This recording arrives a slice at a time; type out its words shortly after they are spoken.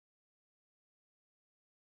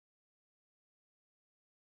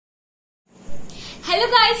Hello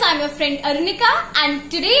guys, I'm your friend Arunika and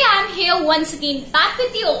today I'm here once again back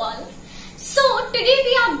with you all. So today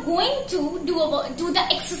we are going to do the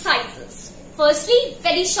exercises. Firstly,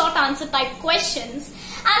 very short answer type questions,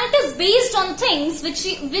 and it is based on things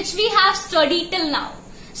which we have studied till now.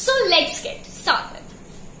 So let's get started.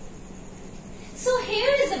 So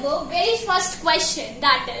here is our very first question,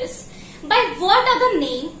 that is, by what other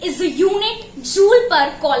name is the unit joule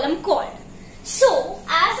per column called? So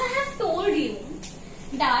as I have told you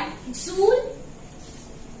that joule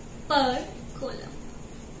per column,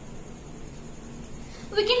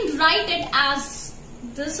 we can write it as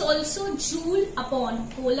this also, joule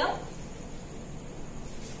upon column,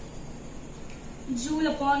 joule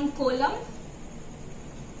upon column.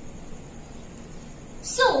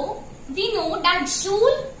 So we know that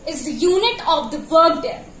joule is the unit of the work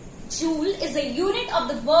done. Joule is a unit of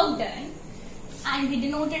the work done, and we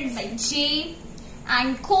denote it by J,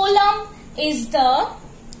 and column is the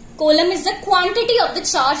quantity of the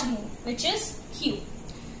charge moved, which is Q.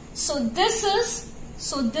 So this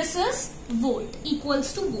is volt,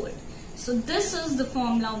 equals to volt. So this is the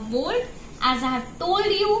formula of volt. As I have told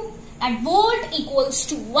you that volt equals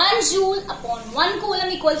to 1 joule upon 1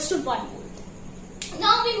 coulomb equals to 1 volt.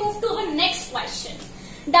 Now we move to our next question,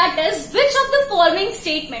 that is, which of the following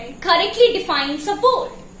statement correctly defines a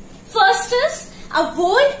volt? First is, a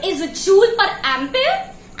volt is a joule per ampere,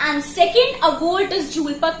 and second, a volt is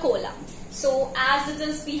joule per coulomb. So as it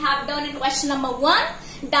is, we have done in question number 1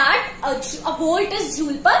 that a volt is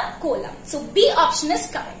joule per coulomb. So B option is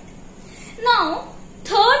correct. Now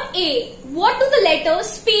third A, what do the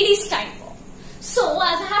letters PD stand for? So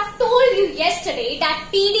as I have told you yesterday that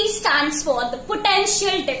PD stands for the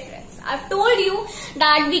potential difference. I have told you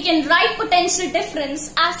that we can write potential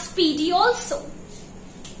difference as PD also,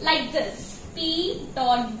 like this, P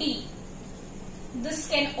dot D. This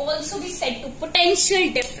can also be said to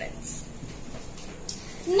potential difference.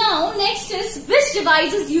 Now next is, which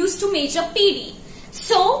device is used to measure PD?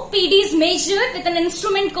 So PD is measured with an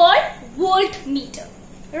instrument called voltmeter.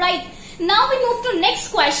 Right. Now we move to next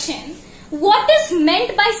question. What is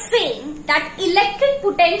meant by saying that electric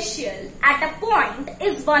potential at a point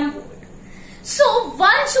is 1 volt? So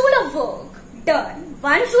 1 joule of work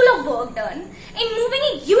done in moving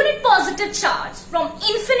a unit positive charge from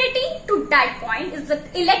infinity to that point is the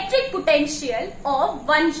electric potential of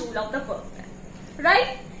 1 joule of the work done.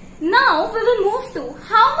 Right? Now we will move to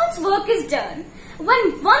how much work is done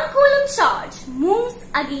when 1 coulomb charge moves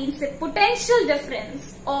against a potential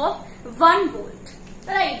difference of 1 volt.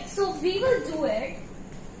 Right? So we will do it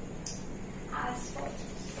as follows.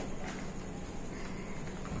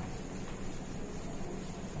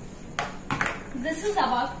 This is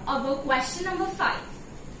about our question number 5.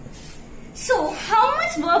 So how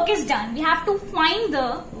much work is done? We have to find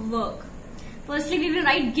the work. Firstly, we will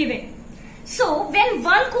write given. So when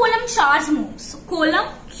 1 coulomb charge moves, so coulomb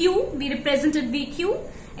Q, we represented VQ,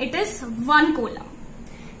 it is 1 coulomb,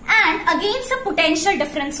 and against a potential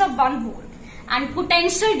difference of 1 volt, and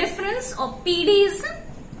potential difference of PD is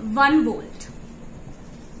 1 volt.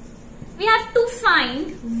 We have to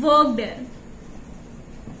find work done.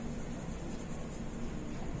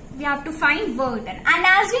 We have to find work done, and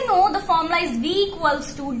as we know, the formula is V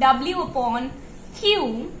equals to W upon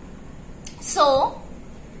Q. So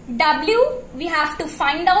W, we have to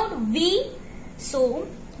find out W. So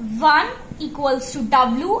 1 equals to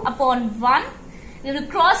W upon 1. We will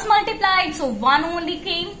cross multiply it, so 1 only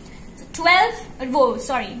came. So 12,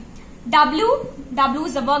 W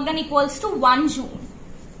is the work done equals to 1 joule.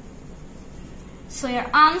 So your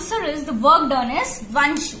answer is, the work done is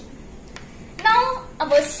 1 joule. Now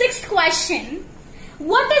our sixth question,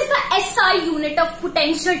 what is the SI unit of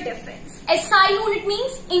potential difference? SI unit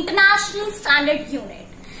means International Standard Unit,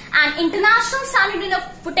 and International Standard Unit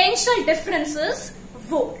of potential difference is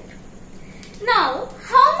volt. Now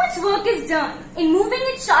how much work is done in moving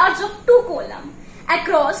a charge of 2 coulomb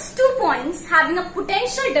across 2 points having a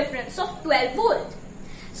potential difference of 12 volt?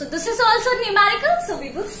 So this is also numerical, so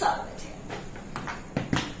we will solve it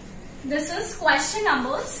here. This is question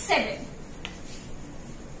number 7.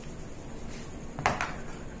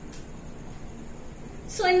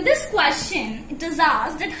 So in this question, it is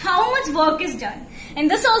asked that how much work is done. In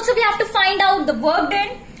this also we have to find out the work done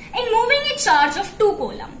in moving a charge of 2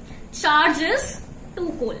 coulomb. Charge is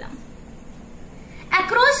 2 coulomb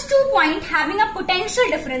across 2 points having a potential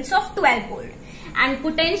difference of 12 volt, and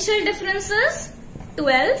potential difference is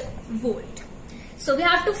 12 volt. So we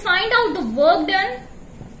have to find out the work done.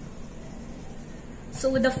 So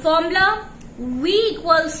with the formula V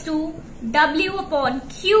equals to W upon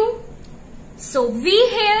Q. So V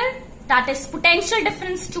here, that is potential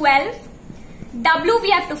difference 12, W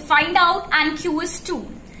we have to find out, and Q is 2.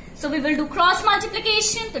 So we will do cross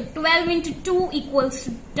multiplication. So 12 into 2 equals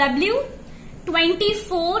to W.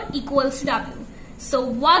 24 equals to W. So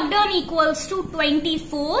work done equals to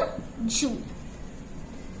 24 joule.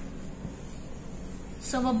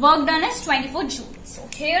 So our work done is 24 joule. So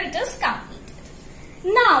here it is completed.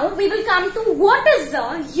 Now we will come to what is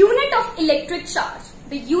the unit of electric charge.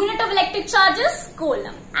 The unit of electric charge is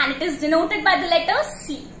coulomb, and it is denoted by the letter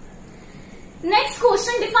C. Next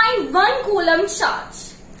question, define 1 coulomb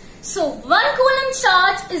charge. So 1 coulomb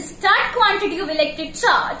charge is that quantity of electric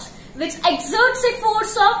charge which exerts a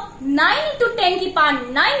force of 9 into 10 to the power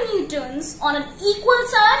 9 newtons on an equal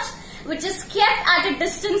charge which is kept at a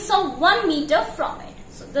distance of 1 meter from it.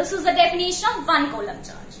 So this is the definition of 1 coulomb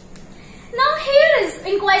charge. Now here is,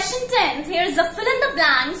 in question 10, here is the fill in the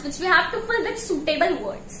blanks which we have to fill with suitable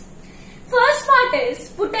words. First part is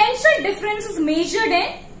potential difference is measured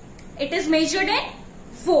in,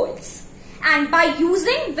 volts. And by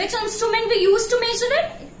using which instrument we use to measure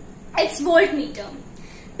it? It's voltmeter.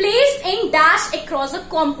 Placed in dash across a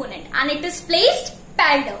component, and it is placed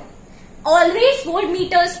parallel. Always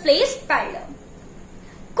voltmeter is placed parallel.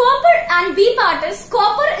 Copper, and B part is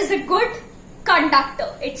copper is a good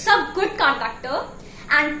conductor. It's a good conductor,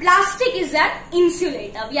 and plastic is an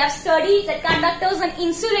insulator. We have studied that conductors and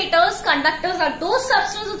insulators. Conductors are those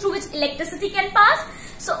substances through which electricity can pass.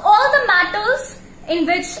 So all the metals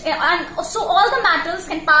all the metals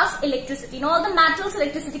can pass electricity. In all the metals,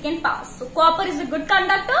 electricity can pass. So copper is a good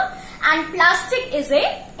conductor, and plastic is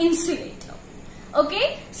a insulator.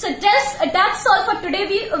 Okay, so that's all for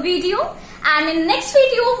today's video, and in next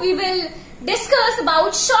video we will discuss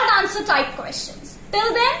about short answer type questions.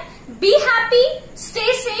 Till then, be happy,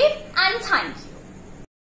 stay safe, and thank you.